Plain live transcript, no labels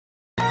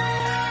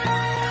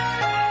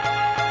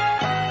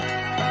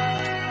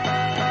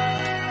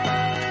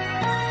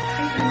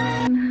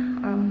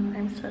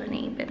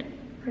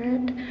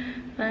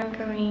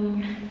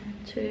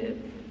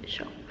to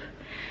shop,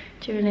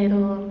 do a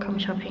little come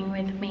shopping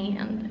with me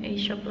and a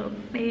shop vlog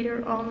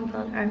later on,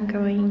 but I'm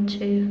going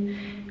to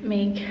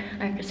make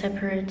like a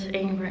separate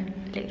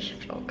English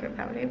vlog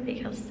about it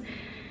because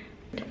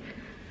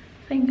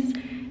thanks.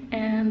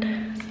 And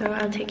so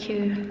I'll take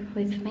you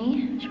with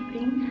me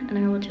shopping and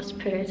I will just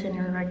put it in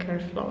a regular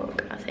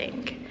vlog, I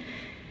think.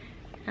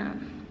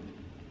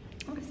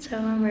 So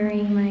I'm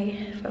wearing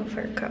my faux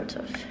fur coat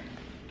of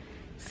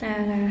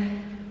Sarah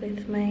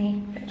with my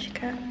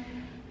Bershka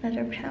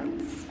leather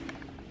pants.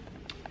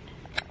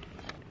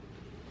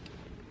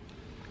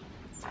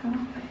 So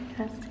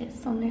that's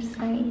this on this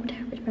side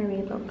with my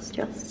Reeboks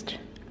just.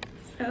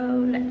 So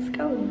let's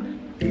go.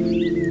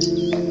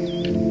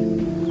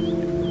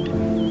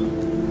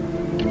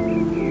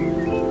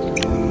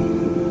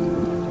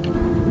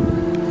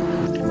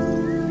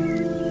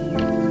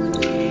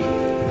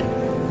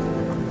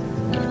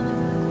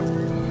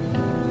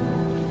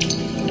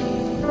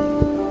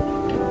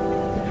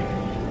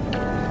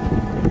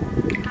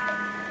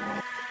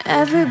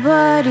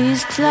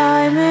 Everybody's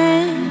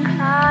climbing,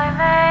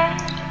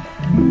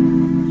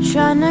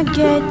 trying to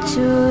get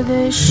to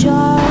the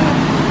shore.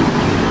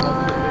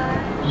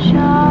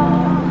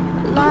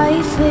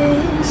 Life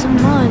is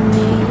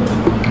money,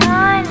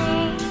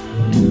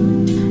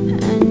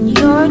 and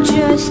you're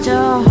just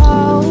a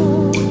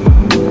hoe.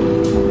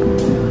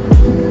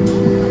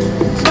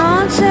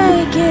 Don't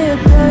take it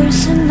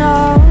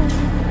personal,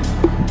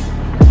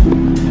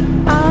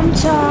 I'm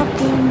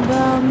talking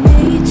about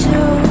me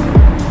too.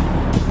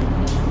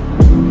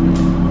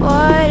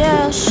 What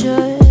else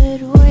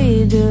should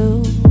we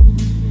do?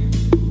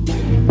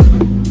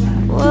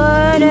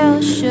 What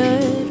else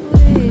should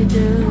we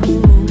do?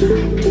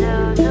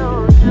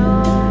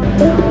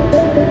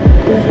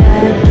 But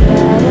I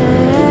gotta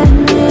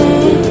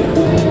admit,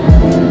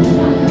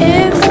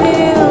 it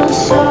feels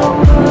so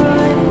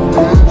good,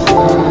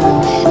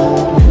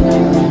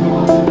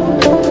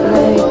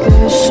 like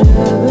a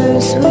sugar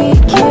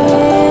sweet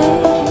kiss,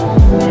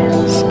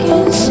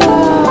 skin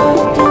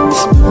soft and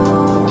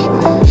smooth.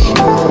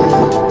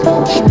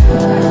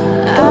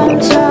 I'm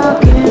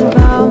talking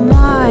about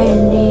my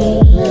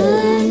knee.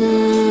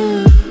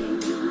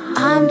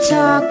 I'm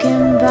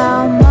talking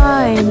about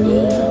my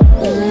knee.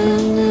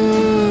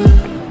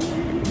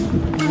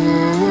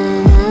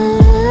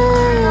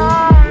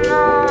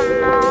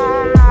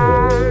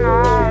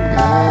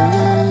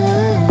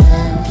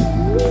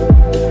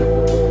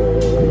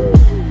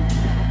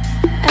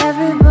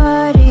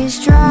 Everybody's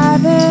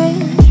driving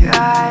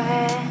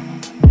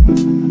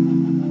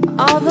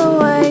all the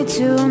way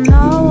to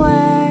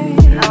nowhere.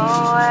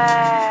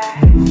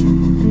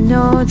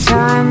 No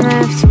time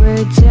left,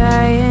 we're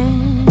dying.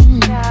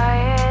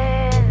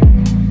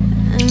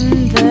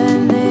 And then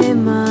they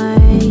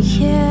might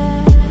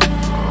care.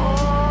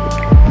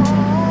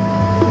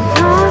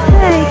 Don't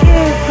take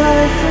it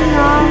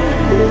personal,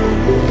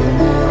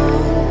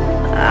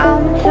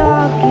 I'm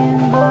talking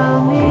about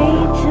me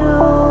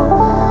too.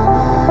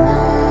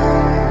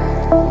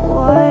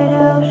 What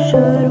else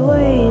should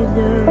we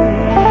do?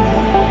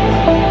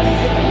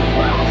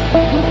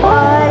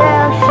 What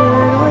else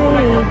should we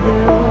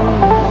do?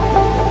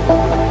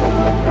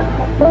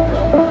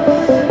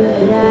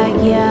 But I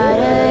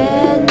gotta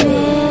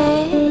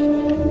admit,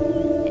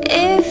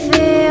 it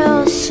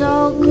feels so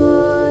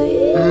good,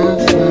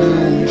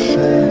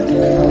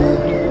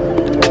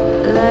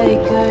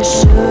 like a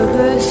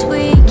sugar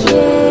sweet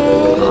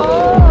kiss,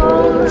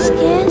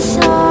 skin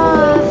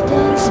soft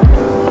and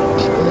smooth.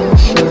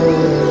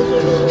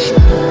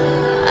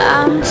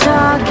 I'm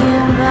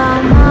talking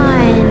about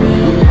my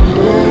knee.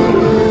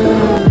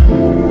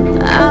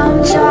 I'm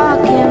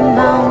talking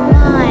about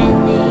my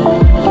knee.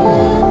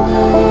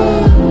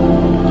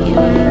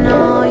 You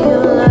know you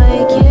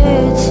like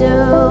it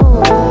too.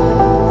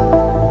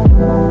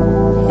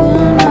 You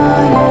know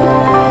you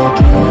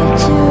like it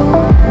too.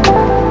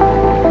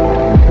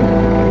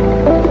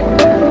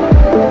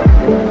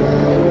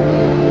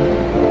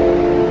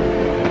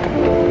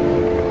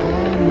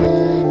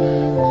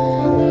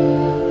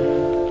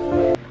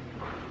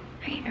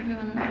 Hi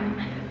everyone, I'm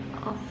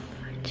off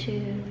to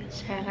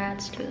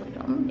Sarah's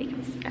Stockholm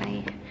because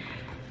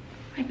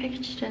my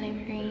package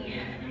delivery.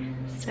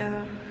 So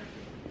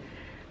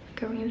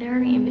going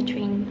there in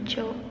between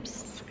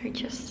jobs, or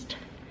just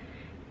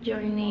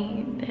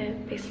joining the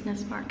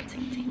business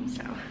marketing team.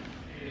 So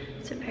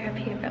super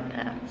happy about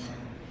that.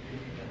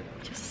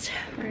 Just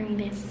wearing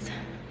this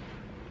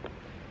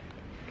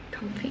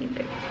comfy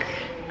look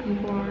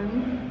and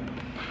warm.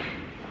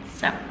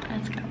 So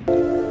let's go.